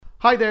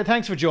Hi there,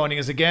 thanks for joining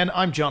us again.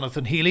 I'm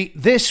Jonathan Healy.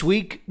 This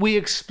week, we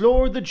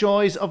explore the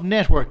joys of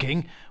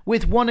networking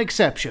with one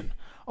exception.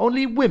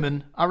 Only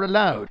women are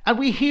allowed. And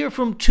we hear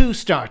from two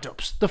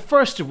startups, the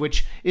first of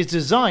which is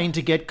designed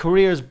to get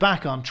careers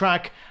back on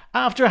track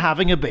after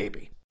having a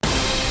baby.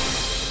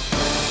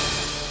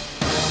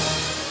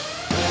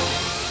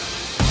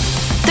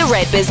 The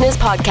RedBusiness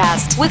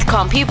Podcast with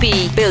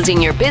CompuB.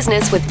 Building your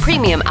business with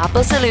premium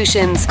Apple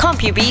solutions.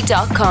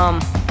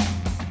 CompuB.com.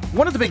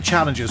 One of the big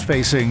challenges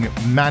facing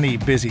many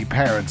busy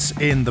parents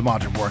in the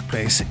modern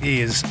workplace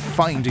is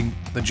finding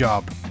the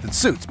job that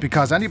suits,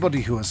 because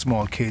anybody who has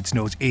small kids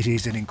knows it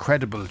is an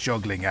incredible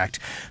juggling act.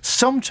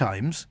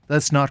 Sometimes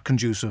that's not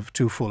conducive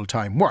to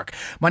full-time work.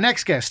 My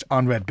next guest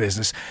on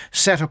RedBusiness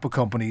set up a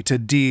company to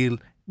deal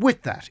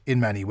with that in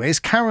many ways.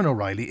 Karen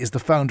O'Reilly is the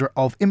founder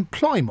of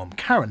Employmum.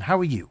 Karen, how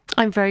are you?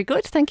 I'm very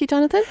good, thank you,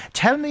 Jonathan.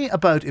 Tell me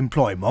about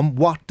Employmum.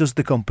 What does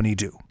the company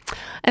do?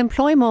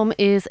 Employmum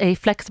is a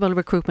flexible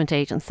recruitment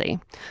agency.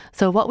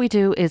 So what we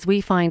do is we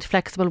find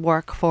flexible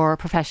work for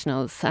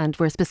professionals, and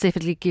we're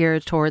specifically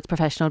geared towards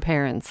professional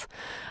parents.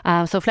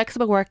 So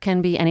flexible work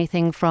can be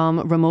anything from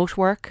remote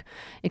work,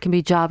 it can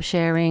be job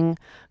sharing,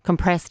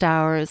 compressed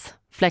hours,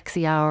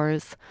 flexi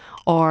hours,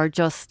 or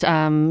just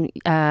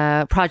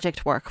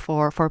project work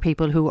for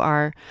people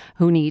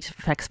who need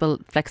flexible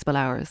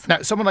hours.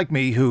 Now, someone like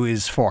me who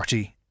is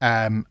 40,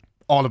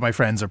 all of my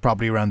friends are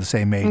probably around the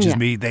same age as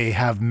me. They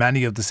have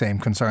many of the same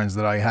concerns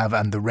that I have,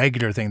 and the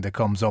regular thing that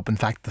comes up, in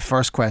fact, the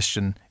first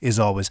question is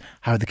always,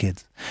 how are the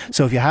kids?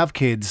 So if you have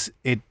kids,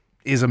 it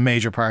is a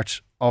major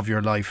part of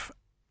your life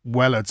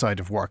well outside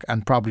of work,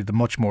 and probably the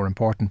much more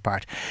important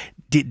part.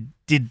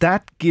 Did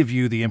that give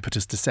you the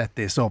impetus to set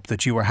this up,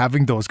 that you were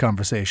having those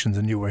conversations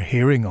and you were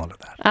hearing all of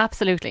that?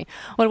 Absolutely.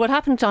 Well, what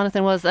happened,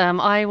 Jonathan, was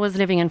I was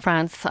living in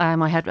France.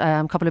 I had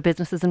a couple of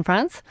businesses in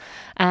France,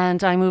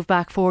 and I moved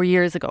back 4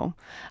 years ago.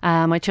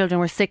 My children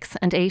were 6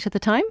 and 8 at the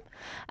time.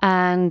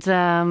 And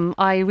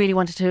I really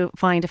wanted to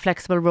find a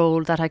flexible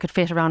role that I could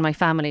fit around my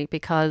family,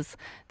 because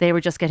they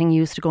were just getting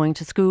used to going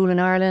to school in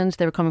Ireland.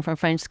 They were coming from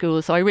French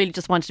school. So I really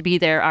just wanted to be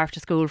there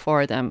after school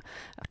for them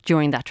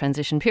during that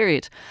transition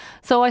period.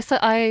 So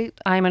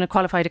I'm a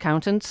qualified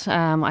accountant.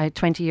 I had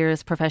 20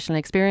 years professional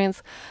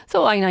experience.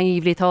 So I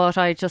naively thought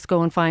I'd just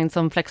go and find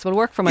some flexible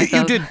work for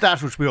myself. You did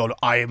that which we all,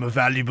 I am a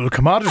valuable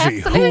commodity.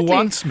 Absolutely. Who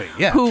wants me?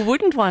 Yeah. Who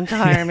wouldn't want to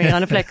hire me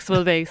on a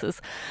flexible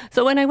basis?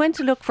 So when I went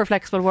to look for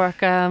flexible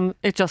work,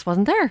 it just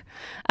wasn't there.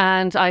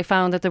 And I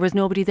found that there was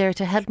nobody there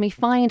to help me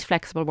find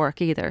flexible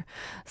work either.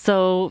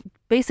 So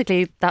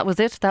basically, that was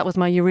it. That was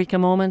my eureka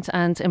moment,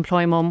 and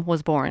Employmum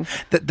was born.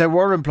 There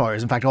were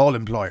employers, in fact all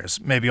employers,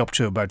 maybe up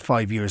to about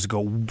 5 years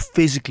ago,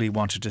 physically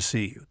wanted to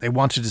see you. They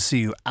wanted to see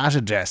you at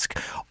a desk,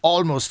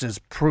 almost as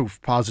proof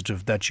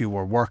positive that you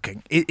were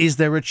working. Is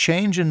there a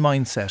change in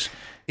mindset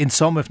in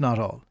some, if not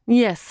all?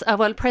 Yes.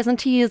 Well,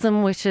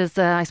 presenteeism, which is,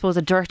 I suppose,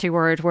 a dirty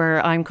word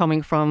where I'm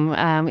coming from,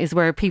 is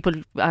where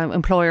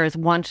employers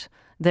want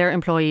their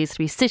employees to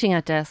be sitting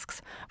at desks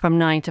from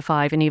 9 to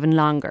 5 and even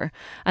longer.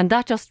 And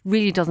that just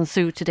really doesn't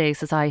suit today's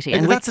society.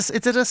 And is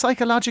it a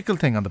psychological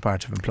thing on the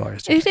part of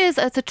employers? It is.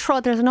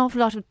 There's an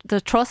awful lot of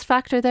the trust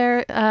factor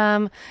there.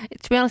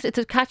 To be honest, it's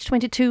a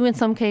catch-22 in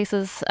some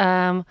cases.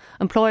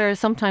 Employers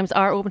sometimes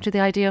are open to the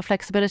idea of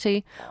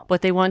flexibility,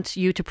 but they want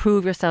you to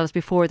prove yourselves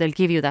before they'll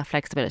give you that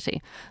flexibility.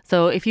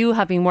 So if you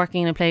have been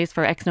working in a place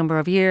for X number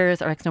of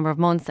years or X number of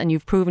months, and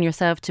you've proven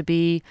yourself to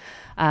be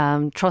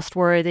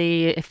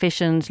trustworthy,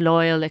 efficient,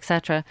 loyal,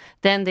 etc.,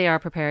 then they are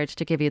prepared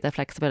to give you the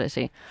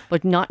flexibility,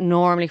 but not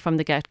normally from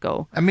the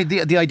get-go. I mean,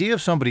 the idea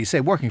of somebody,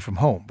 say, working from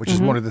home, which is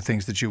one of the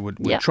things that you would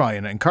try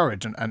and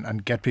encourage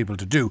and get people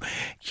to do.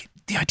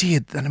 The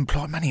idea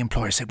that many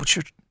employers say, but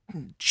sure,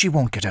 she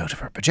won't get out of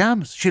her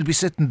pyjamas. She'll be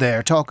sitting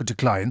there talking to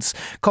clients,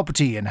 cup of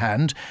tea in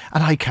hand,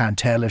 and I can't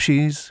tell if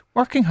she's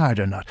working hard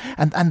or not.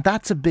 And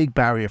that's a big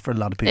barrier for a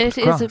lot of people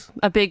to cross. It is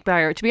a big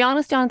barrier. To be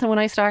honest, Jonathan, when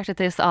I started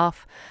this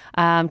off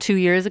 2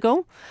 years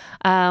ago,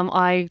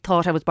 I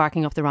thought I was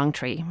barking up the wrong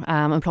tree.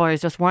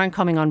 Employers just weren't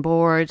coming on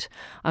board.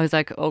 I was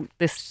like, oh,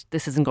 this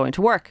isn't going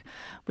to work.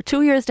 But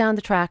 2 years down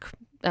the track,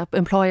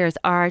 employers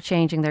are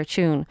changing their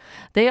tune.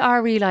 They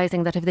are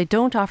realising that if they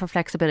don't offer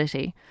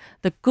flexibility,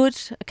 the good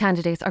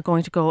candidates are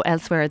going to go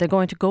elsewhere. They're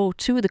going to go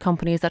to the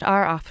companies that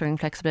are offering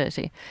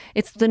flexibility.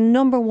 It's the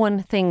number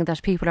one thing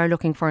that people are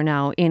looking for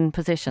now in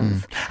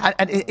positions.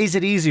 And is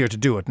it easier to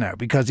do it now?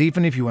 Because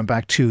even if you went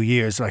back 2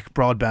 years, like,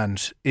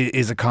 broadband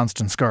is a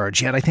constant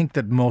scourge. Yet I think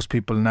that most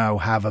people now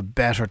have a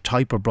better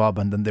type of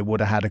broadband than they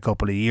would have had a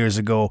couple of years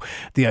ago.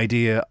 The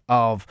idea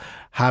of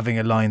having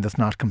a line that's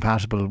not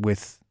compatible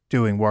with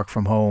doing work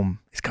from home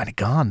is kind of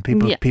gone.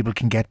 People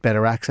can get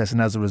better access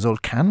and as a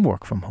result can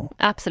work from home.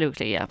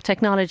 Absolutely, yeah.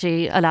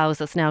 Technology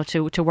allows us now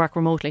to work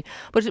remotely.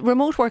 But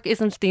remote work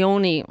isn't the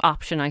only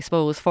option, I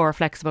suppose, for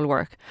flexible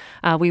work.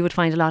 We would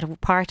find a lot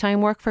of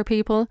part-time work for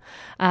people.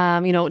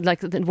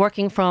 Like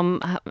working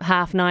from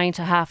 9:30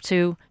 to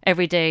 2:30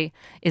 every day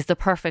is the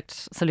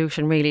perfect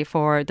solution really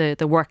for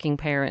the working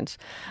parent.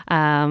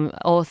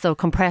 Also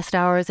compressed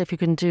hours, if you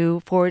can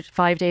do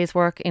 4-5 days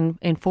work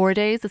in 4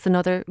 days, it's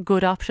another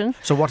good option.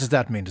 So what does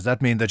that mean? Does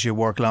that mean that you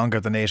work longer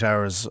than 8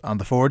 hours on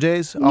the 4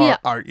 days? Or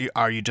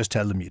are you just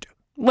tell them you do?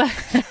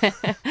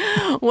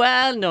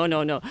 Well,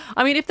 no.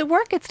 I mean, if the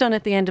work gets done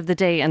at the end of the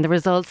day and the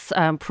results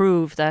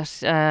prove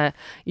that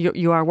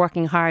you are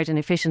working hard and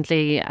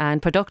efficiently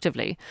and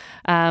productively,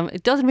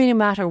 it doesn't really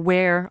matter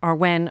where or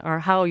when or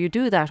how you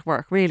do that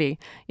work, really.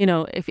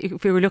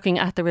 If we were looking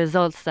at the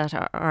results that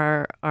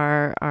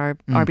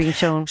are being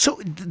shown. So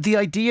the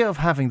idea of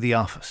having the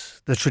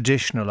office, the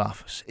traditional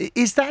office,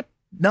 is that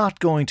not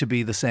going to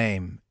be the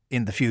same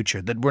in the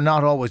future? That we're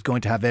not always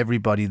going to have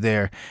everybody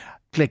there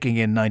clicking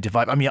in 9 to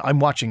 5. I mean, I'm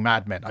watching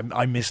Mad Men.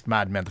 I missed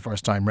Mad Men the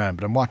first time round,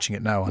 but I'm watching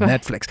it now on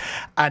Netflix.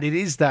 And it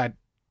is that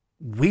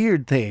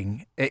weird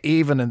thing,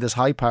 even in this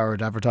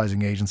high-powered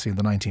advertising agency in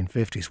the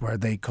 1950s, where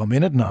they come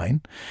in at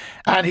 9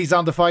 and he's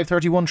on the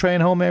 5:31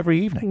 train home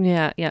every evening.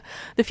 Yeah.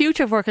 The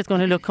future of work is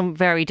going to look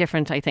very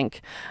different, I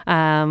think,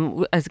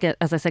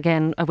 as I said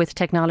again, with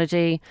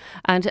technology.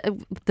 And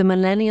the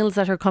millennials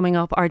that are coming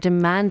up are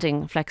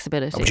demanding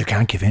flexibility. But you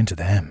can't give in to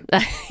them.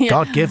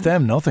 God, give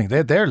them nothing.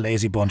 They're a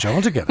lazy bunch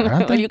altogether,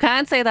 aren't they? Well, you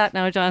can't say that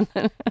now, John.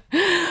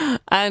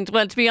 And,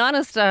 well, to be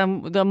honest,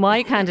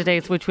 my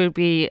candidates, which would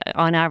be,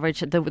 on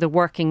average, the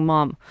working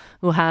mum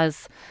who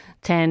has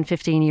 10,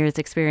 15 years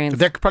experience.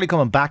 They're probably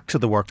coming back to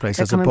the workplace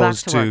as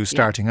opposed to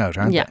starting out,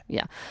 aren't they?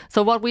 Yeah.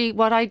 So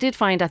what I did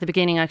find at the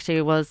beginning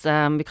actually was,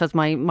 because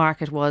my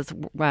market was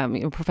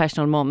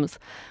professional mums,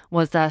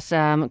 was that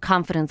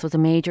confidence was a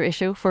major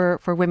issue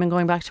for women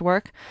going back to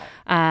work.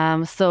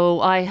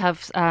 So I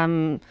have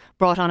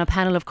brought on a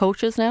panel of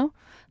coaches now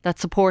that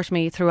support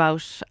me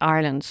throughout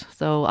Ireland.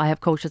 So I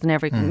have coaches in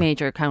every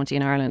major county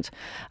in Ireland.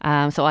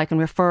 So I can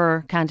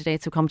refer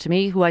candidates who come to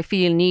me who I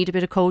feel need a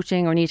bit of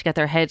coaching or need to get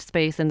their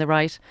headspace in the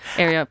right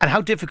area. And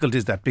how difficult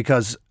is that?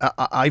 Because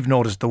I've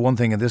noticed the one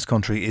thing in this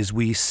country is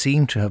we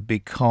seem to have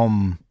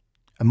become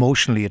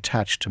emotionally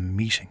attached to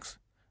meetings.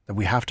 That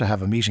we have to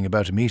have a meeting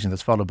about a meeting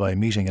that's followed by a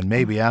meeting, and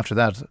maybe after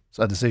that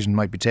a decision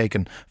might be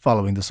taken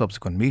following the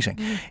subsequent meeting.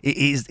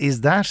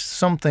 Is that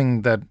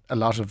something that a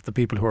lot of the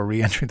people who are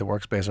re-entering the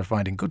workspace are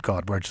finding, good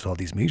God, where does all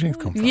these meetings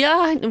come from?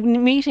 Yeah,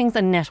 meetings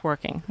and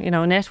networking.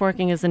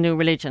 Networking is a new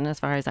religion as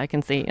far as I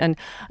can see. And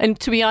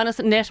to be honest,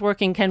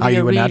 networking can be Are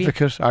you an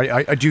advocate?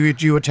 Do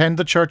you attend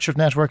the Church of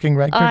Networking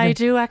regularly? I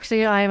do,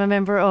 actually. I am a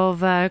member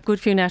of a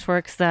good few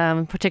networks,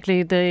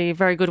 particularly the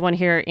very good one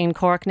here in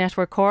Cork,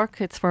 Network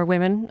Cork. It's for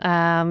women.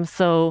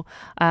 So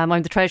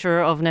I'm the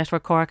treasurer of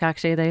Network Cork,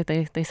 actually.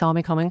 They saw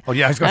me coming. Oh,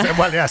 yeah, I was going to say,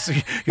 well, yes,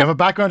 you have a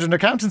background in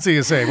accountancy,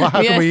 you say. Well,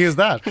 how can we use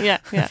that? Yeah.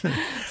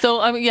 So,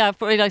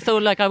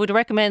 I would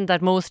recommend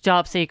that most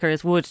job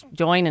seekers would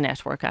join a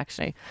network,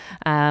 actually.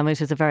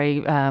 It is a very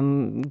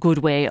good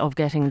way of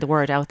getting the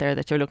word out there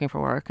that you're looking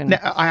for work. And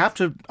now, I have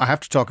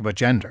to talk about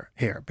gender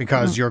here,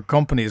 because your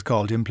company is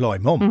called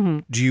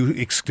Employmum. Do you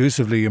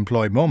exclusively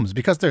employ mums?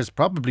 Because there's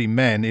probably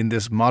men in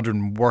this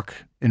modern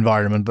work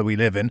environment that we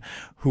live in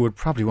who would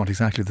probably want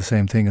exactly the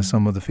same thing as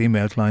some of the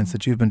female clients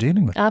that you've been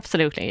dealing with.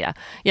 Absolutely, yeah.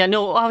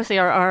 No, obviously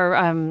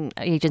our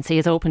agency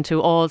is open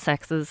to all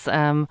sexes.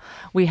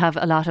 We have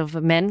a lot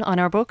of men on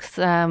our books.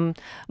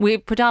 We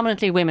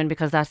predominantly women,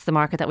 because that's the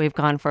market that we've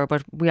gone for,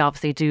 but we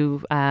obviously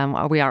do,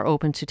 we are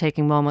open to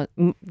taking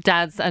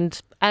dads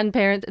and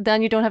parents.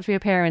 Then you don't have to be a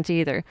parent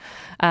either.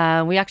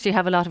 We actually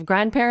have a lot of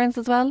grandparents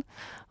as well,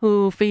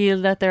 who feel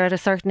that they're at a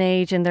certain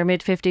age in their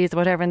mid-50s or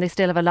whatever, and they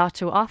still have a lot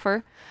to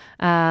offer.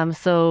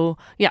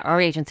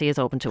 Our agency is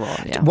open to all.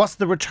 Yeah. What's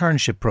the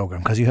returnship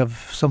programme? Because you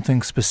have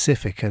something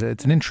specific.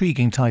 It's an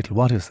intriguing title.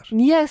 What is it?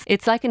 Yes,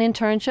 it's like an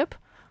internship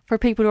for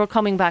people who are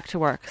coming back to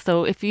work.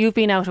 So if you've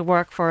been out of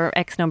work for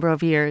X number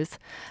of years,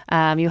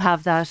 you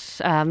have that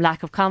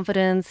lack of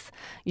confidence,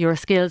 your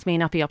skills may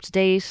not be up to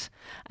date,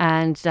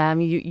 and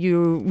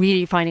you're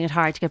really finding it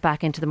hard to get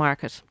back into the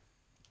market.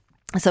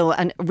 So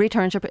a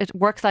returnship, it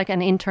works like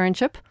an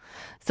internship.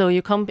 So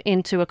you come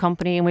into a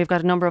company, and we've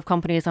got a number of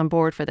companies on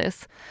board for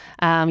this.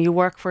 You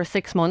work for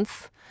 6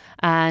 months,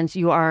 and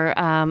you are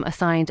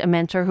assigned a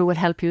mentor who will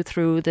help you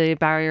through the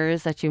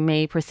barriers that you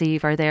may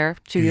perceive are there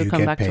to you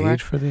come back to work. Do you get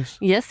paid for this?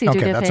 Yes, you do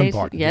get paid. Okay, that's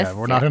important. Yes, yeah,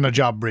 we're not in a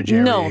job bridge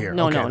area here.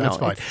 No, that's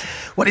fine.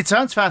 Well, it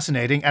sounds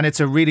fascinating, and it's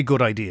a really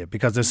good idea,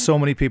 because there's so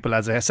many people,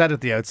 as I said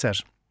at the outset,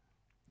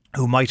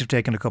 who might have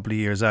taken a couple of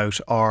years out,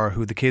 or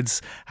who the kids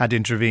had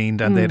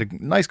intervened and they had a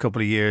nice couple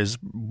of years,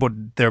 but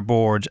they're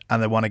bored and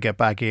they want to get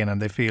back in,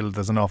 and they feel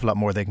there's an awful lot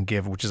more they can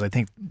give, which is, I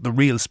think, the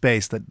real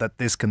space that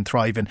this can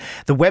thrive in.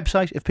 The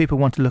website, if people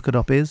want to look it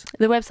up, is?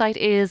 The website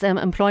is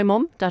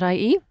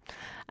employmum.ie.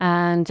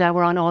 And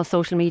we're on all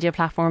social media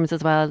platforms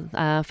as well,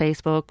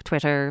 Facebook,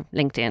 Twitter,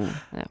 LinkedIn.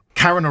 Yeah.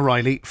 Karen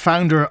O'Reilly,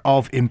 founder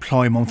of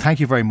Employmum. Thank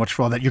you very much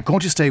for all that. You're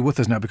going to stay with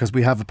us now because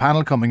we have a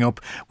panel coming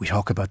up. We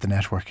talk about the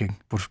networking,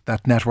 but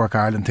that Network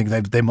Ireland thing,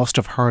 they must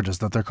have heard us,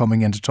 that they're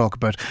coming in to talk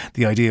about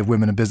the idea of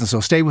women in business. So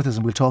stay with us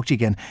and we'll talk to you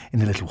again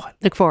in a little while.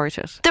 Look forward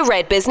to it. The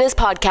Red Business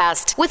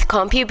Podcast with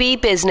CompuB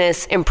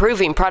Business.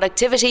 Improving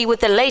productivity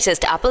with the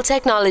latest Apple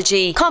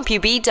technology.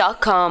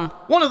 CompuB.com.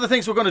 One of the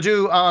things we're going to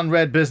do on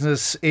Red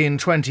Business in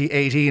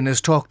 2018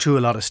 is talk to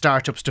a lot of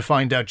startups to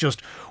find out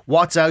just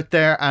what's out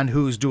there and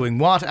who's doing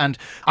what. And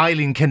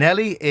Eileen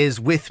Kennelly is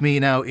with me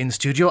now in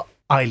studio.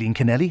 Eileen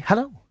Kennelly,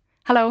 hello.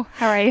 Hello,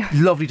 how are you?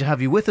 Lovely to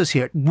have you with us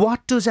here.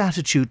 What does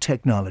Attitude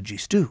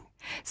Technologies do?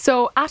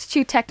 So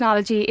Attitude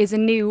Technology is a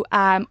new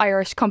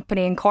Irish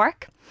company in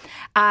Cork.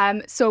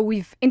 So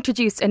we've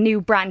introduced a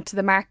new brand to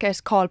the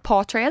market called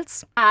Paw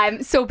Trails.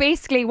 So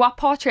basically what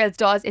Paw Trails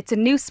does, it's a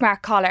new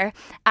smart collar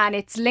and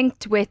it's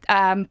linked with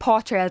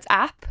Paw Trails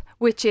app,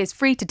 which is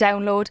free to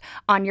download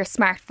on your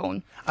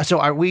smartphone. So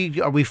are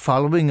we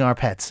following our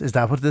pets? Is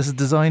that what this is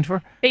designed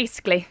for?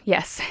 Basically,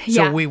 yes.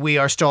 So we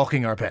are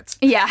stalking our pets?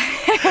 Yeah.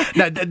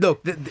 Now,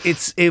 look,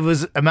 it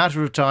was a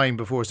matter of time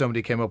before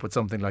somebody came up with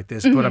something like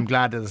this, but I'm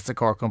glad that it's a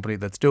core company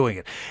that's doing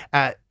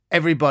it.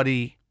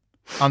 Everybody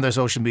on their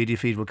social media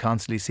feed will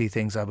constantly see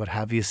things about,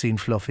 have you seen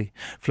Fluffy?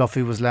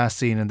 Fluffy was last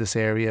seen in this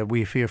area.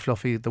 We fear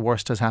Fluffy, the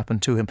worst has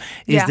happened to him.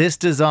 Is this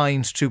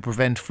designed to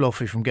prevent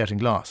Fluffy from getting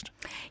lost?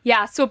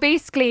 Yeah, so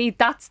basically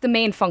that's the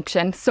main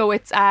function. So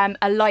it's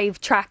a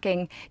live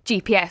tracking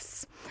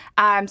GPS.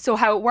 So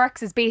how it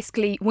works is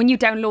basically when you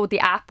download the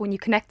app, when you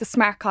connect the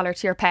smart collar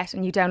to your pet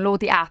and you download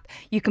the app,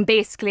 you can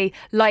basically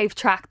live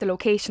track the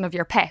location of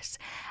your pet.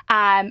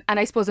 And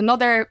I suppose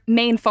another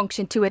main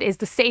function to it is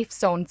the safe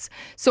zones.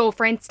 So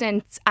for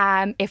instance,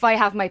 if I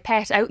have my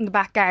pet out in the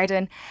back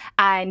garden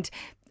and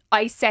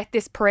I set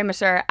this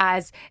perimeter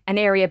as an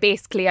area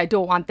basically I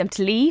don't want them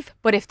to leave,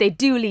 but if they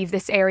do leave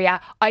this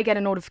area, I get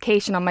a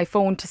notification on my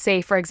phone to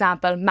say, for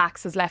example,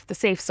 Max has left the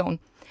safe zone.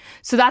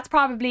 So that's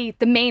probably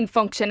the main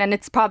function and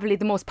it's probably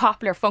the most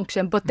popular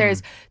function, but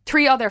there's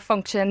 3 other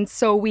functions.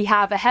 So we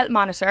have a health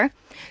monitor.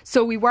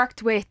 So we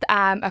worked with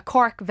a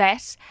Cork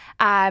vet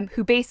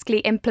who basically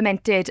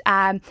implemented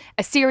a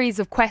series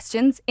of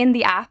questions in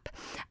the app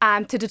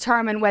to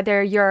determine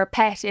whether your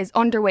pet is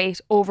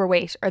underweight,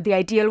 overweight or the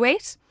ideal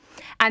weight.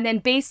 And then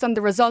based on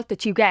the result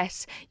that you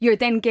get, you're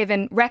then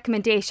given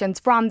recommendations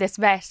from this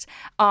vet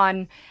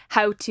on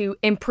how to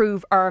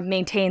improve or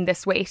maintain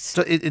this weight.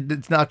 So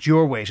it's not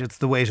your weight, it's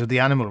the weight of the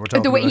animal we're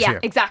talking about here.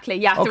 Exactly.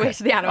 Yeah, okay. The weight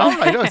of the animal. All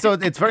right. So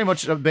it's very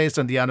much based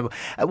on the animal.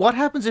 What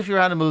happens if your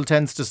animal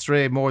tends to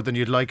stray more than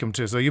you'd like him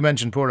to? So you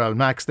mentioned poor old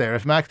Max there.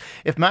 If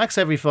Max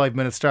every 5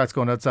 minutes starts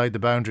going outside the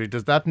boundary,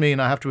 does that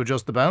mean I have to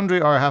adjust the boundary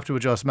or I have to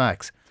adjust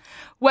Max?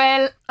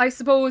 Well, I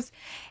suppose,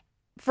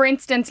 for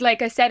instance,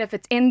 like I said, if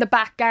it's in the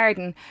back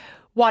garden,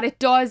 what it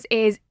does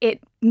is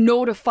it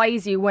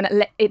notifies you when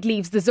it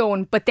leaves the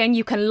zone, but then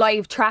you can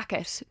live track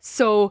it.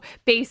 So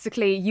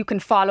basically you can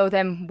follow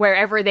them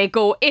wherever they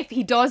go. If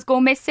he does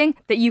go missing,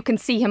 that you can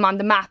see him on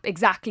the map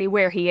exactly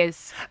where he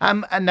is.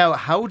 And now,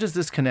 how does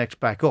this connect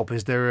back up?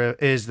 Is there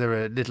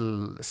a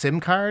little SIM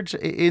card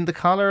in the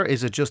collar?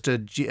 Is it just a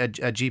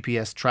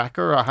GPS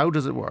tracker, or how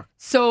does it work?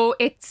 So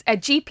it's a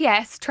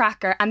GPS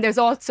tracker and there's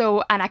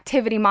also an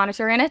activity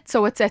monitor in it.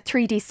 So it's a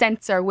 3D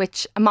sensor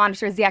which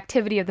monitors the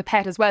activity of the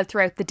pet as well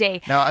throughout the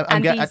day. Now,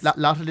 a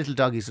lot of little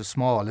doggies are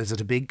small. Is it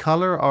a big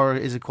collar or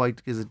is it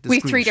discreet? We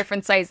have 3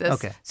 different sizes.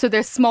 Okay. So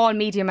there's small,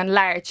 medium and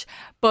large.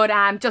 But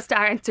just to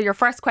answer your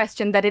first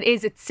question, that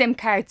it's SIM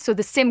card. So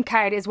the SIM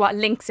card is what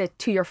links it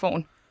to your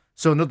phone.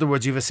 So in other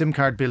words, you have a SIM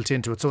card built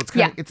into it. So it's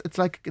kind of, it's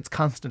like it's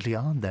constantly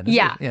on then,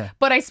 isn't it? Yeah.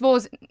 But I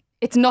suppose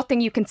it's nothing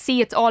you can see.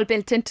 It's all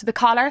built into the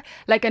collar.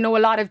 Like I know a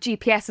lot of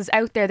GPSs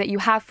out there that you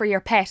have for your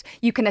pet.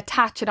 You can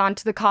attach it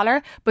onto the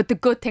collar. But the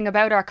good thing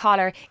about our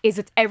collar is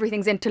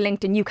everything's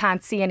interlinked and you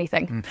can't see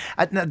anything.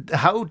 Now,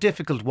 how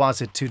difficult was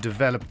it to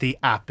develop the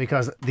app?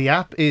 Because the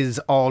app is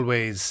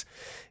always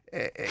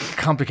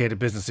complicated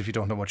business if you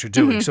don't know what you're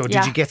doing. So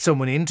did you get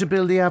someone in to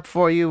build the app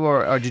for you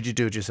or did you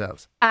do it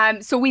yourselves?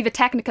 So we have a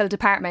technical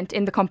department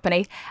in the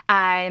company.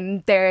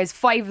 There's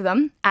 5 of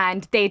them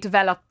and they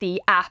develop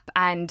the app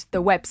and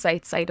the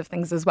website side of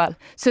things as well.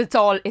 So it's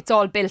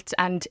all built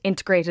and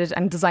integrated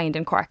and designed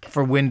in Cork.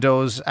 For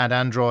Windows and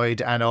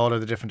Android and all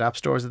of the different app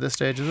stores at this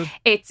stage, is it?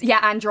 It's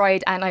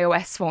Android and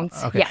iOS phones.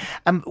 Okay.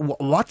 Yeah.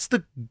 What's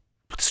the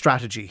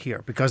strategy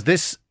here? Because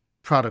this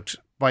product,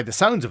 by the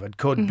sounds of it,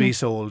 could be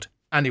sold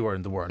anywhere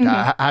in the world.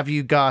 Have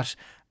you got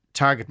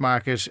target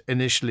market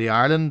initially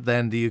Ireland,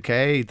 then the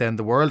UK, then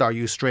the world? Are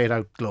you straight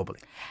out globally?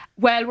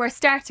 Well, we're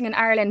starting in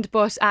Ireland,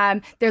 but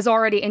there's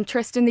already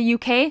interest in the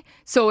UK.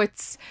 So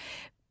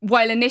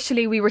while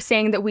initially we were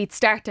saying that we'd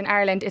start in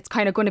Ireland, it's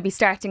kind of going to be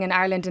starting in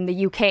Ireland and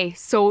the UK.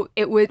 So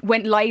it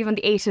went live on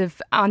the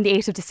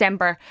 8th of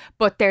December,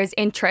 but there's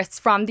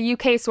interest from the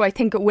UK. So I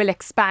think it will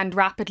expand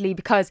rapidly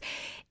because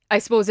I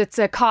suppose it's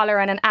a collar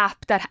and an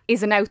app that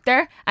isn't out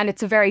there and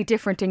it's a very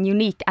different and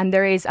unique. And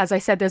there is, as I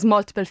said, there's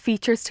multiple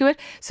features to it.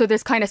 So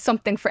there's kind of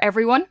something for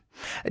everyone.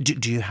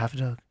 Do you have a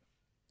dog?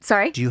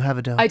 Sorry? Do you have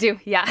a dog? I do,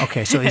 yeah.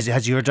 Okay, so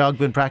has your dog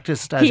been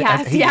practiced? He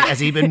has, yeah. Has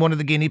he been one of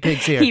the guinea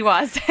pigs here? He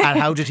was. And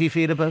how did he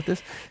feel about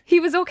this? He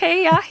was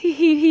okay, yeah.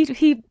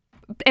 He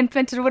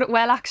implemented with it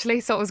well, actually,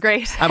 so it was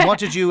great. And what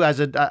did you, as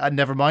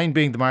never mind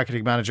being the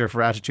marketing manager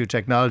for Attitude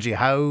Technology,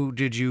 how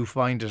did you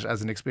find it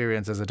as an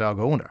experience as a dog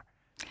owner?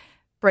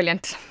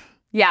 Brilliant.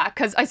 Yeah,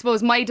 because I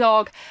suppose my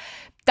dog,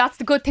 that's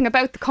the good thing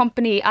about the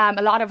company.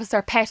 A lot of us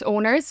are pet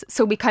owners,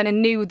 so we kind of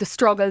knew the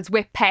struggles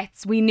with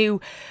pets. We knew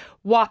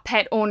what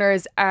pet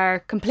owners are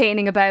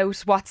complaining about,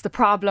 what's the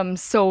problem.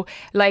 So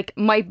like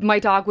my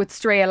dog would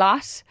stray a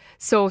lot,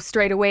 so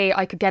straight away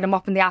I could get him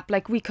up in the app.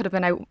 Like we could have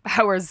been out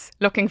hours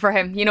looking for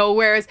him, you know,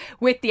 whereas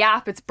with the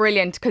app it's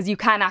brilliant because you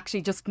can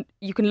actually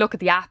you can look at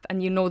the app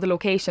and you know the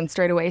location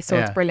straight away, so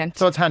it's brilliant.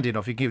 So it's handy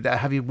enough.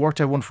 Have you worked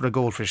out one for a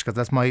goldfish? Because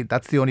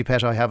that's the only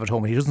pet I have at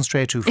home. He doesn't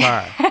stray too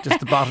far, just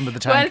the bottom of the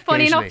tank. Well,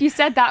 funny enough you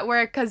said that,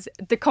 because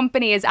the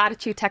company is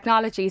Attitude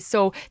Technology,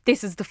 so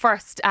this is the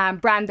first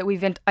brand that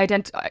we've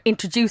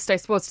introduced, I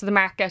suppose, to the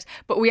market,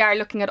 but we are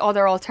looking at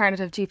other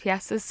alternative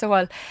GPSs, so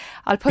I'll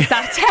put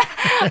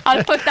that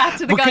I'll put that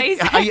to the guys.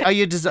 Are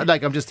you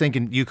like, I'm just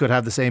thinking you could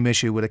have the same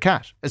issue with a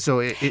cat, so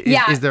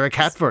is there a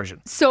cat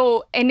version?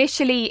 So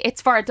initially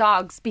it's for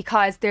dogs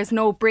because there's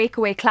no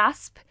breakaway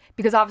clasp,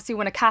 because obviously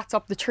when a cat's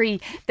up the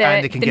tree,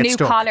 the new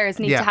stuck. collars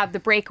need to have the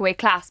breakaway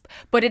clasp.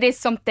 But it is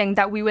something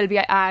that we will be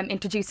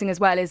introducing as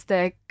well, is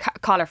the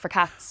collar for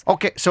cats.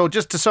 Okay, so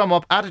just to sum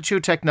up,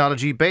 Attitude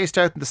Technology, based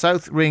out in the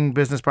South Ring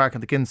Business Park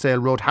on the Kinsale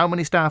Road. How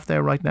many staff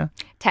there right now?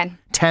 10.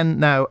 10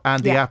 now,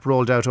 and the app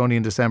rolled out only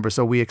in December,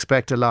 so we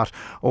expect a lot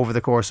over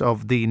the course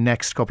of the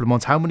next couple of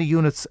months. How many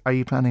units are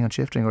you planning on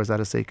shifting, or is that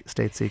a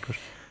state secret?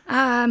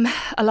 A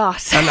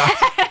lot. A lot.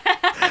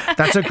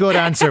 That's a good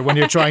answer when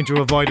you're trying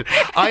to avoid it.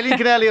 Eileen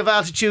Kennelly of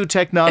Attitude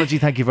Technology,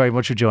 thank you very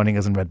much for joining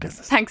us in Red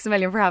Business. Thanks a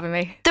million for having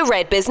me. The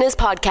Red Business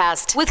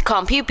Podcast with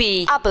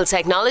CompuB, Apple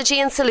technology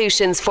and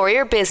solutions for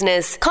your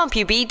business.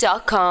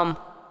 CompuB.com.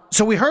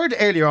 So we heard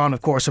earlier on,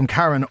 of course, from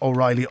Karen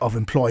O'Reilly of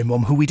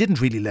Employmum, who we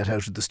didn't really let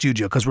out of the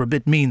studio because we're a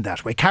bit mean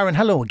that way. Karen,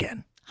 hello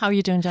again. How are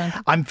you doing,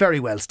 Jonathan? I'm very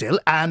well still.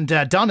 And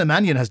Donna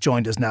Mannion has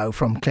joined us now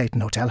from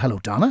Clayton Hotel. Hello,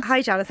 Donna.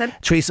 Hi, Jonathan.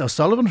 Teresa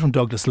O'Sullivan from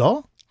Douglas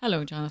Law.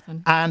 Hello,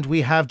 Jonathan. And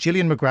we have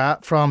Gillian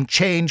McGrath from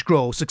Change,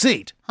 Grow,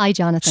 Succeed. Hi,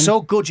 Jonathan.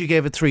 So good you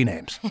gave it 3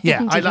 names.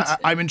 Yeah,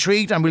 I'm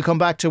intrigued, and we'll come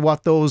back to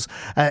what those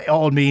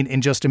all mean in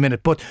just a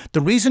minute. But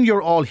the reason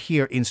you're all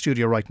here in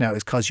studio right now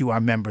is because you are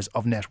members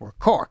of Network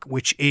Cork,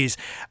 which is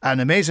an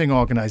amazing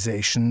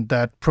organisation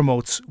that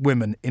promotes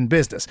women in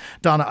business.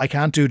 Donna, I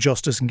can't do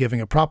justice in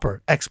giving a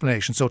proper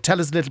explanation, so tell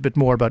us a little bit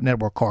more about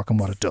Network Cork and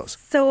what it does.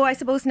 So I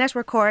suppose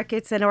Network Cork,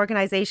 it's an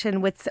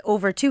organisation with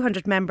over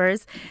 200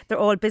 members. They're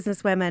all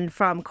businesswomen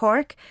from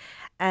Cork.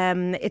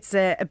 It's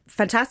a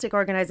fantastic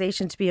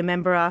organisation to be a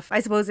member of. I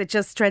suppose it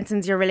just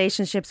strengthens your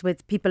relationships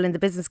with people in the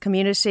business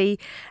community.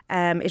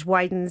 It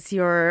widens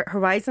your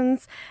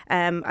horizons.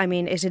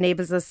 It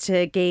enables us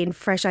to gain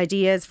fresh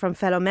ideas from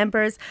fellow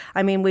members.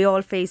 We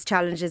all face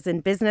challenges in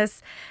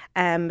business.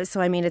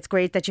 It's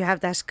great that you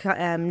have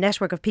that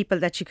network of people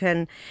that you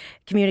can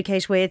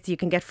communicate with. You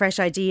can get fresh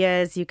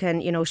ideas. You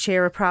can,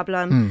 share a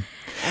problem.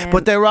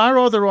 But there are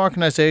other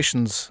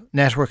organisations,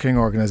 networking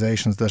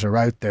organisations that are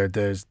out there.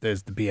 There's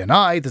the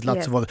BNI. There's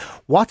lots of other.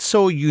 What's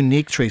so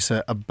unique,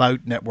 Teresa,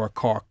 about Network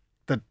Cork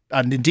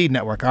and indeed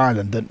Network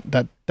Ireland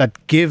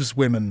that gives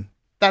women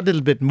that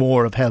little bit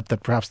more of help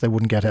that perhaps they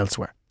wouldn't get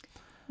elsewhere?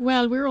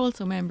 Well, we're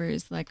also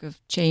members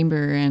of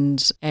Chamber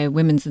and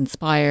Women's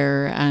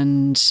Inspire,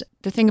 and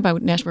the thing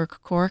about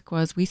Network Cork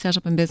was we set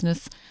up in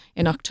business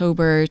in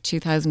October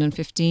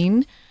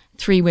 2015,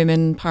 3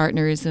 women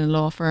partners in a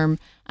law firm,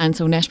 and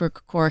so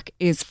Network Cork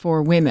is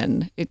for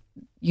women.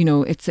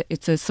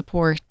 It's a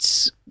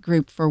support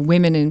group for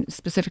women,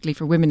 specifically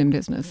for women in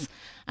business,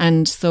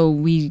 and so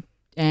we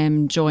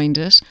joined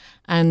it,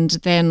 and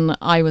then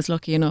I was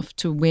lucky enough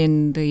to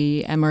win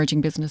the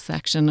emerging business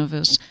section of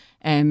it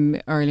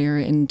earlier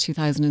in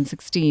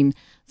 2016.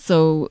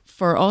 So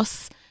for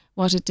us,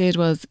 what it did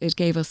was it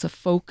gave us a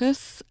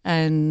focus,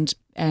 and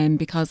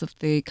because of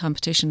the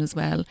competition as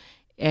well,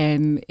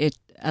 it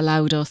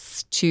allowed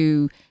us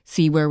to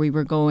see where we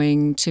were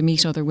going, to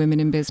meet other women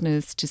in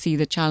business, to see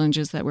the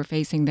challenges that were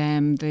facing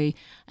them, the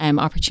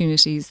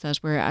opportunities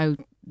that were out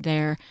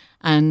there.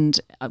 And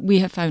we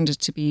have found it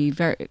to be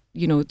very,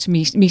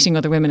 meeting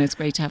other women, it's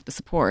great to have the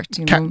support.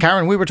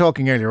 Karen, we were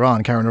talking earlier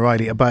on, Karen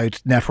O'Reilly, about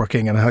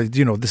networking and how,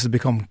 this has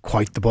become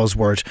quite the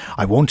buzzword.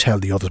 I won't tell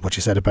the others what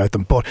you said about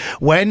them, but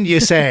when you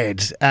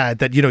said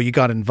that, you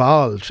got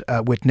involved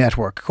with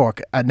Network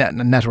Cork and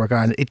Network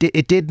Ireland,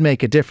 it did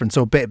make a difference.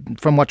 So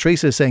from what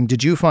Teresa is saying,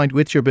 did you find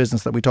with your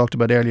business that we talked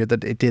about earlier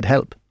that it did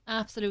help?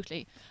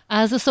 Absolutely.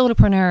 As a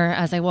solopreneur,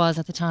 as I was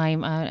at the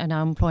time, and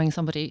now I'm employing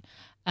somebody,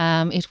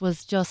 it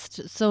was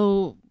just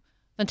so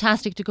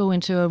fantastic to go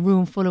into a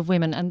room full of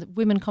women, and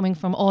women coming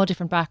from all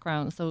different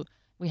backgrounds. So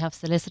we have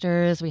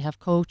solicitors, we have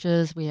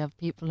coaches, we have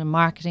people in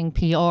marketing,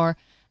 PR,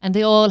 and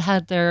they all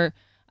had their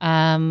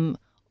own,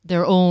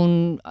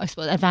 I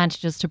suppose,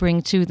 advantages to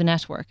bring to the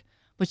network.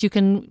 but you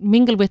can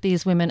mingle with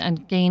these women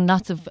and gain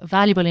lots of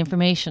valuable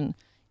information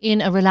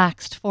in a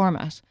relaxed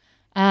format.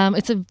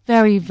 It's a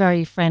very,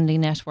 very friendly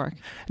network.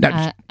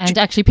 Now, and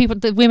actually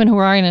the women who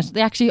are in it,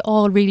 they actually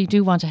all really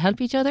do want to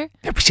help each other.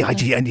 See,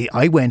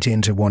 I went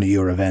into one of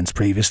your events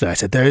previously. I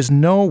said, there's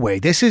no way.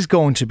 This is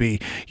going to be,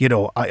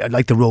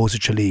 like the Rose of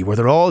Tralee, where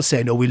they're all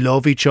saying, we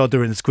love each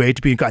other and it's great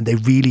to be, and they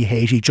really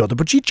hate each other.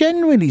 But you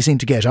genuinely seem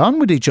to get on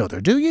with each other,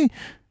 do you?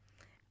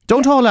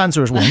 Don't all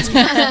answer at once.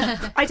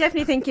 I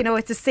definitely think,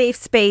 it's a safe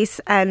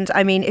space. And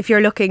I mean, if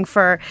you're looking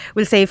for,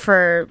 if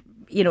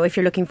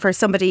you're looking for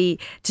somebody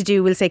to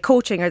do, we'll say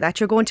coaching or that,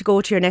 you're going to go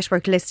to your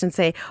network list and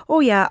say, oh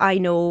yeah, I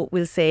know,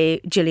 we'll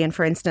say Gillian,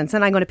 for instance,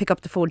 and I'm going to pick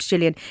up the phone to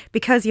Gillian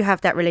because you have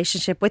that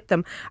relationship with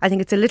them. I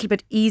think it's a little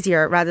bit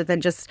easier rather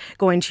than just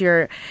going to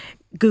your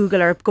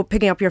Google or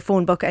picking up your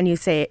phone book and you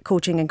say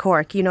coaching in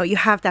Cork. You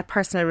have that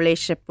personal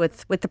relationship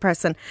with the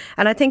person.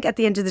 And I think at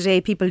the end of the day,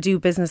 people do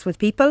business with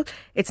people.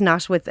 It's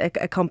not with a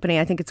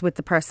company. I think it's with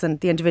the person,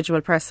 the individual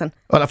person.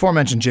 Well,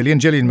 aforementioned Gillian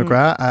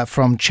McGrath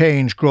from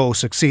Change, Grow,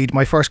 Succeed.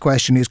 My first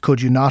question is,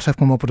 could you not have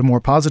come up with a more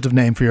positive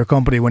name for your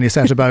company when you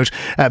set about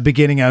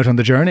beginning out on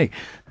the journey?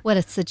 Well,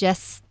 it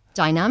suggests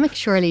dynamic,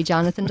 surely,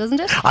 Jonathan, doesn't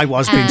it? I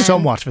was being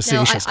somewhat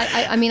facetious. No,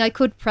 I mean, I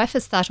could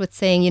preface that with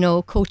saying,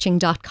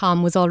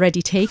 coaching.com was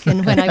already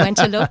taken when I went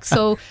to look.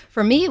 So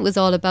for me, it was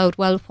all about,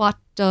 well, what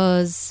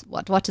does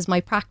my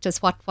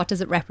practice, what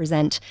does it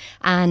represent?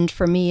 And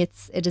for me,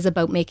 it is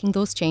about making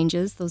those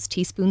changes, those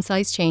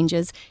teaspoon-sized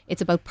changes.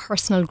 It's about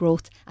personal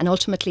growth, and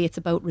ultimately it's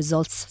about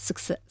results,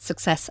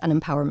 success and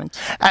empowerment.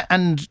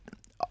 And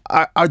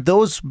are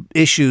those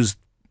issues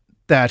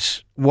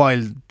that,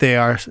 while they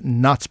are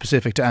not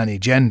specific to any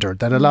gender,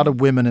 that a lot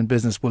of women in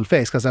business will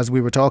face? Because as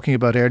we were talking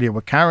about earlier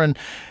with Karen,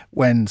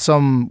 when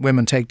some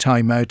women take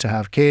time out to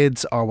have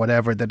kids or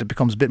whatever, that it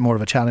becomes a bit more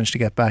of a challenge to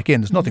get back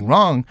in. There's nothing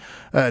wrong.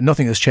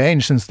 Nothing has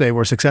changed since they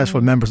were successful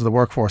members of the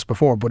workforce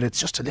before, but it's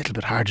just a little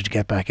bit harder to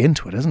get back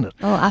into it, isn't it?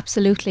 Oh,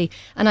 absolutely.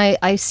 And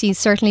I see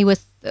certainly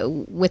with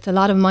a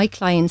lot of my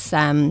clients,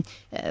 and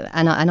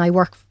I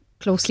work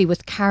closely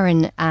with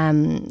Karen,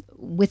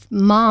 with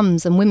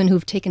moms and women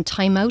who've taken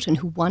time out and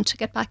who want to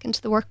get back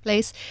into the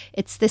workplace.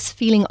 It's this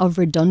feeling of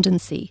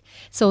redundancy.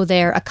 So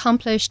they're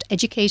accomplished,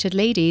 educated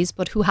ladies,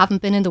 but who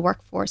haven't been in the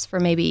workforce for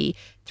maybe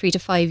 3 to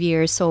 5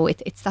 years. So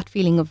it's that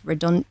feeling of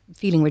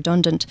feeling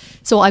redundant.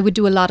 So I would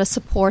do a lot of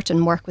support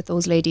and work with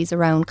those ladies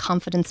around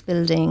confidence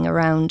building,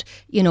 around,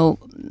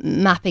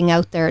 mapping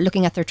out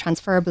looking at their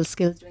transferable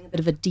skills, doing a bit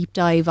of a deep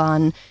dive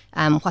on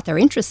what their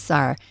interests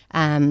are.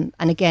 And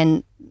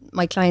again,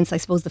 my clients, I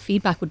suppose the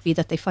feedback would be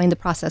that they find the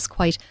process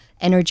quite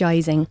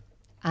energising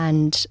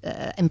and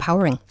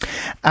empowering.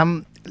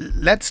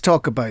 Let's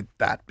talk about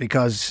that,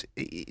 because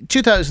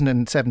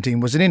 2017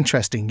 was an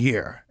interesting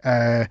year.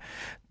 The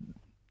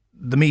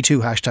Me Too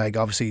hashtag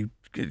obviously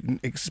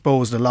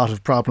exposed a lot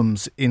of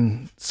problems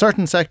in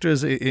certain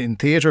sectors in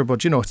theatre,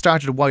 but it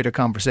started a wider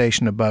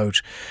conversation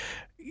about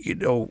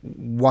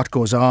what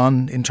goes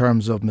on in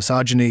terms of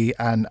misogyny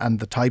and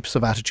the types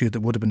of attitude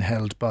that would have been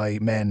held by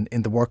men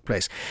in the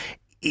workplace.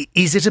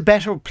 Is it a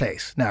better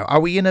place now? Are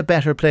we in a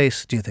better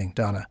place, do you think,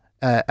 Donna,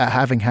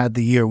 having had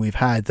the year we've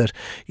had, that,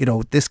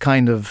 this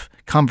kind of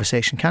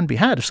conversation can be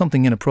had if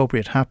something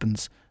inappropriate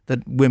happens,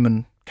 that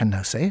women can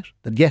now say it,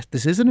 that yes,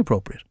 this is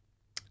inappropriate?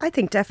 I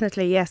think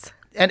definitely, yes.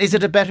 And is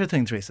it a better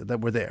thing, Teresa,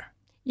 that we're there?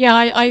 Yeah,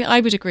 I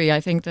would agree.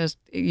 I think that,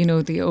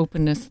 the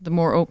openness, the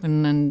more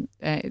open and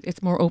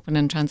it's more open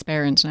and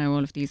transparent now,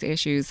 all of these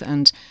issues,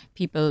 and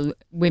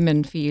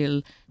women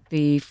feel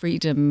the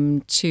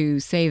freedom to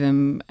say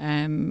them.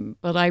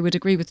 But I would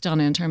agree with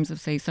Donna in terms of,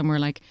 say, somewhere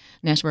like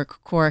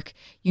Network Cork,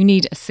 you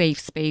need a safe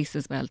space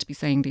as well to be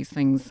saying these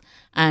things.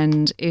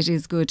 And it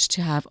is good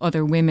to have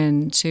other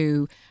women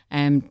to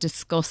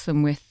discuss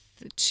them with,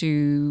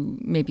 to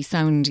maybe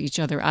sound each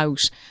other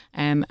out.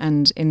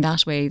 And in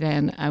that way,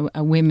 then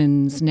a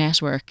women's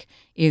network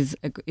is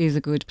a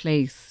good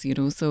place,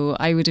 So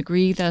I would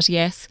agree that,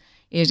 yes,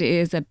 it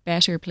is a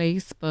better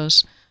place,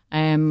 but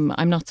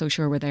I'm not so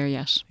sure we're there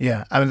yet.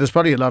 Yeah, I mean, there's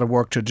probably a lot of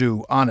work to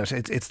do on it.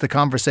 It's the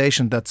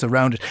conversation that's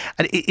around it.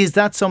 And is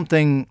that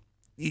something...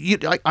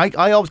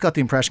 I always got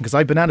the impression, because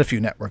I've been at a few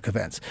network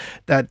events,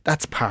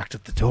 that's parked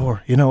at the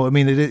door.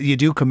 You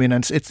do come in,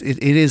 and it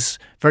is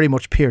very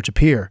much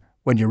peer-to-peer.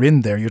 When you're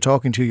in there, you're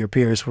talking to your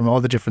peers from all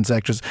the different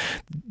sectors.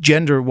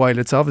 Gender, while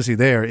it's obviously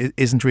there,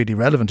 isn't really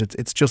relevant.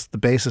 It's just the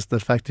basis, the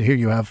fact that here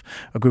you have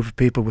a group of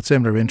people with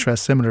similar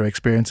interests, similar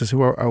experiences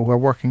who are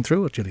working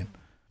through it, Gillian.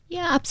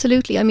 Yeah,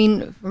 absolutely. I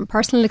mean, from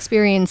personal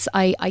experience,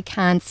 I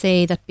can't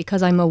say that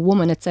because I'm a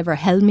woman it's ever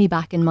held me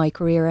back in my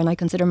career, and I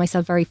consider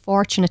myself very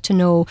fortunate to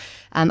know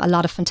a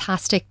lot of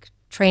fantastic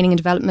training and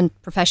development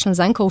professionals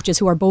and coaches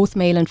who are both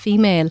male and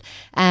female.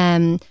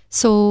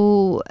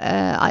 So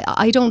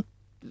I don't...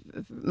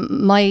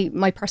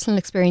 My personal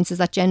experience is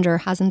that gender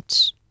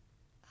hasn't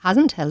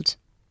held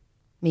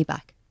me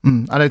back.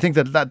 And I think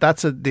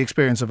that's the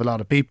experience of a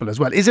lot of people as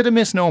well. Is it a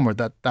misnomer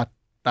that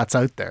that's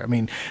out there. I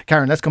mean,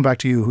 Karen, let's come back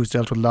to you, who's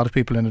dealt with a lot of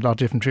people in a lot of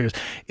different careers.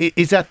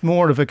 Is that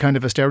more of a kind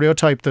of a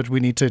stereotype that we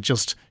need to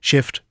just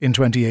shift in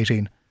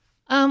 2018?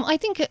 I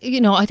think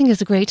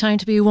it's a great time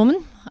to be a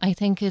woman. I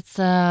think it's,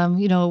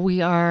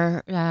 we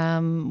are,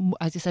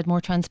 as you said,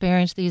 more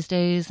transparent these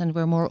days, and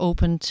we're more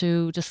open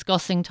to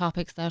discussing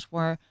topics that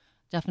were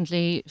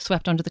definitely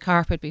swept under the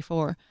carpet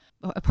before.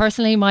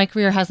 Personally, my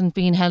career hasn't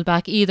been held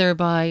back either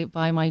by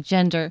my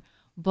gender,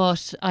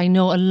 but I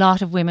know a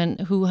lot of women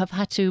who have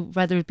had to,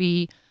 whether it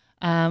be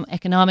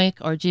economic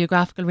or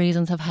geographical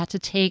reasons, have had to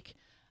take,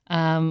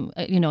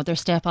 their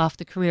step off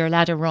the career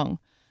ladder rung.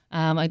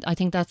 I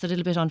think that's a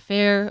little bit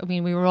unfair. I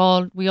mean,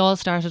 we all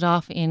started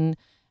off in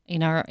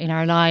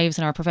our lives,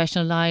 in our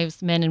professional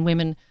lives, men and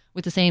women,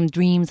 with the same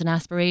dreams and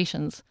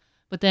aspirations.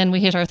 But then we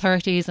hit our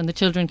 30s and the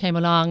children came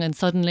along, and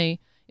suddenly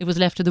it was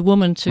left to the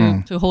woman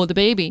to hold the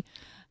baby,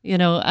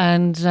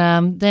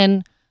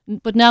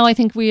 but now I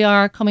think we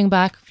are coming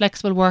back.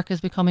 Flexible work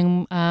is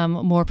becoming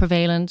more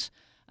prevalent.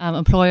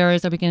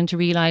 Employers are beginning to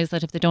realise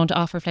that if they don't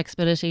offer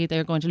flexibility,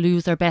 they're going to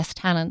lose their best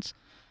talent.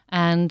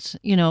 And,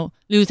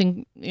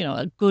 losing,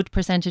 a good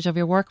percentage of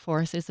your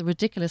workforce is a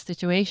ridiculous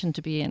situation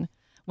to be in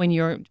when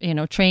you're,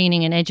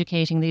 training and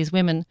educating these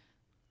women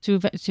to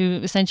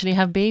essentially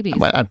have babies.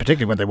 Well, and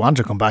particularly when they want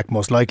to come back,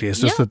 most likely. It's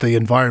just that the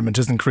environment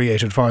isn't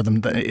created for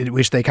them in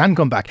which they can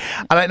come back.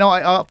 And I know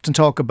I often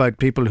talk about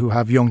people who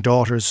have young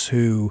daughters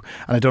who,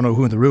 and I don't know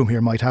who in the room here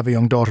might have a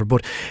young daughter,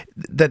 but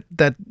that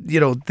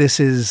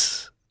this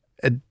is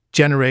a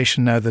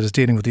generation now that is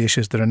dealing with the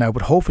issues that are now,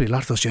 but hopefully a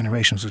lot of those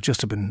generations will just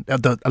have been,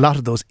 a lot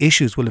of those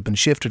issues will have been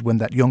shifted when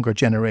that younger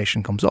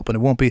generation comes up, and it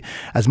won't be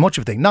as much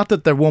of a thing. Not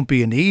that there won't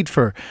be a need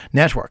for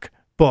network,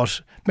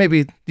 but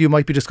maybe you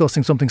might be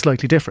discussing something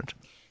slightly different.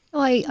 No,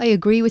 I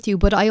agree with you,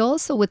 but I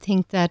also would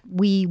think that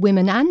we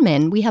women and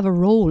men, we have a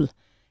role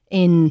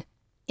in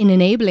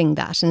enabling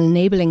that and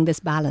enabling this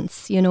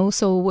balance,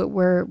 so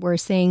we're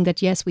saying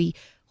that yes,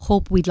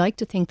 we'd like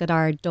to think that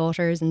our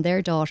daughters and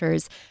their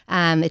daughters,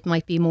 it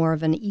might be more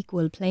of an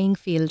equal playing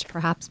field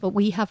perhaps, but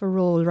we have a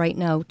role right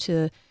now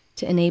to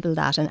enable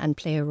that and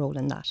play a role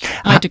in that.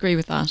 I'd agree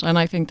with that, and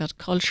I think that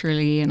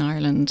culturally in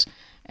Ireland,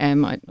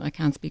 I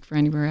can't speak for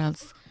anywhere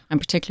else, and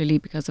particularly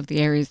because of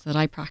the areas that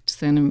I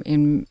practice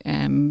in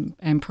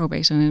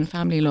probate and in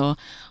family law,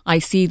 I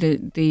see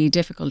the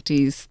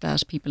difficulties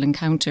that people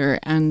encounter.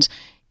 And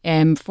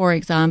for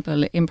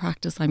example, in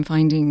practice, I'm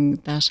finding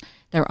that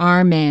there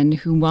are men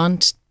who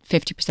want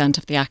 50%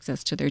 of the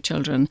access to their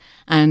children,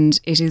 and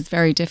it is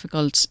very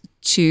difficult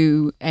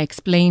to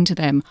explain to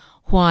them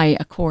why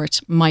a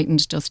court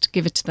mightn't just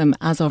give it to them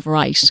as of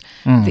right.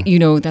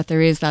 That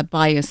there is that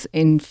bias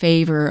in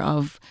favour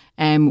of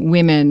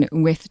women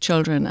with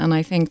children. And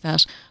I think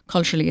that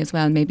culturally as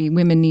well, maybe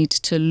women need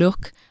to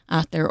look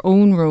at their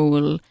own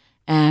role,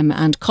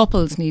 and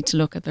couples need to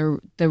look at their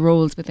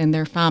roles within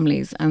their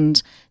families,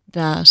 and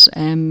that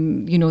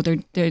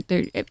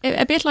they're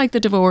a bit like the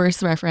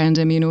divorce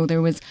referendum.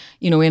 There was,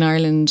 in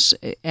Ireland,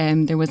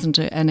 there wasn't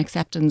an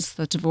acceptance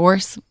that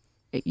divorce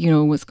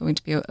was going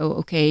to be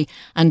okay,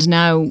 and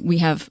now we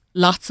have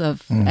lots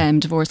of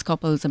divorced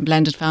couples and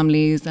blended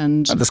families,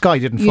 and the sky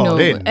didn't fall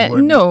in.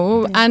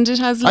 No, and it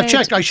has led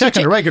I check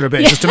on a regular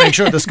basis to make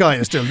sure the sky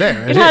is still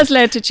there. It has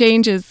led to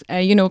changes,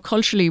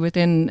 culturally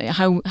within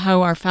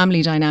how our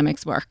family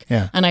dynamics work.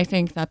 Yeah. And I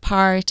think that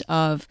part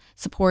of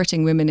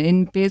supporting women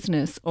in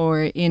business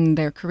or in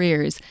their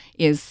careers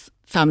is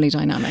family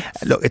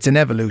dynamics. Look, it's an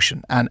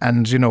evolution,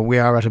 and we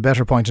are at a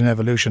better point in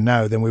evolution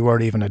now than we were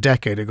even a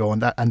decade ago,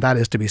 and that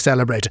is to be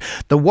celebrated.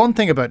 The one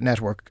thing about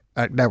Network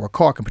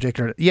Cork in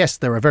particular, yes,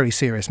 there are very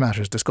serious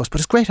matters discussed,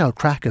 but it's great old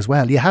crack as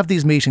well. You have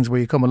these meetings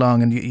where you come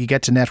along and you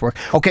get to network.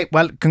 Okay,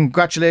 well,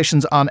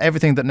 congratulations on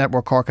everything that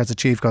Network Cork has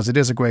achieved, because it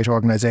is a great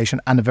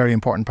organisation and a very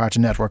important part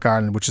of Network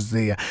Ireland, which is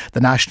the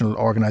national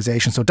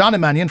organisation. So Donna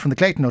Mannion from the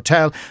Clayton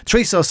Hotel,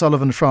 Teresa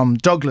O'Sullivan from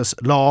Douglas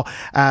Law,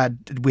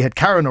 we had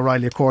Karen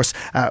O'Reilly, of course,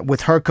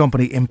 with her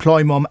company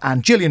Employmum,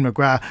 and Gillian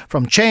McGrath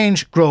from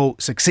Change, Grow,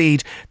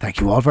 Succeed. Thank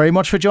you all very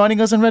much for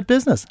joining us in Red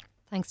Business.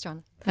 Thanks,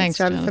 John. Thanks,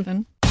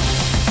 Jonathan.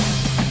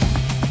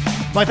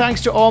 My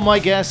thanks to all my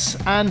guests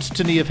and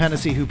to Niamh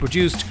Hennessy, who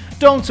produced.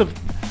 Don't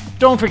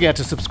forget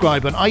to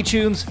subscribe on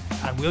iTunes,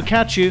 and we'll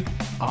catch you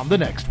on the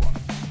next one.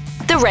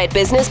 The Red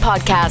Business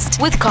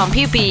Podcast with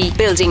CompuB.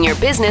 Building your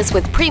business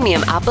with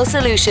premium Apple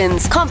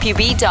solutions.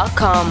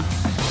 CompuB.com.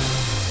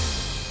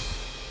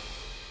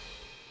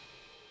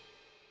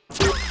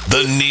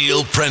 The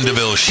Neil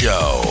Prendeville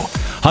Show.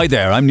 Hi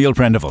there, I'm Neil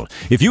Prendeville.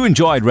 If you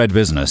enjoyed Red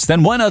Business,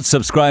 then why not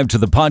subscribe to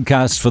the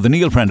podcast for The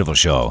Neil Prendeville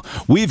Show?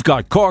 We've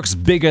got Cork's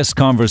biggest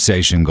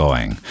conversation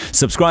going.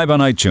 Subscribe on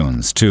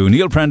iTunes to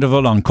Neil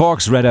Prendeville on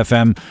Cork's Red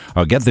FM,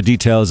 or get the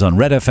details on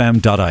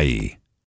redfm.ie.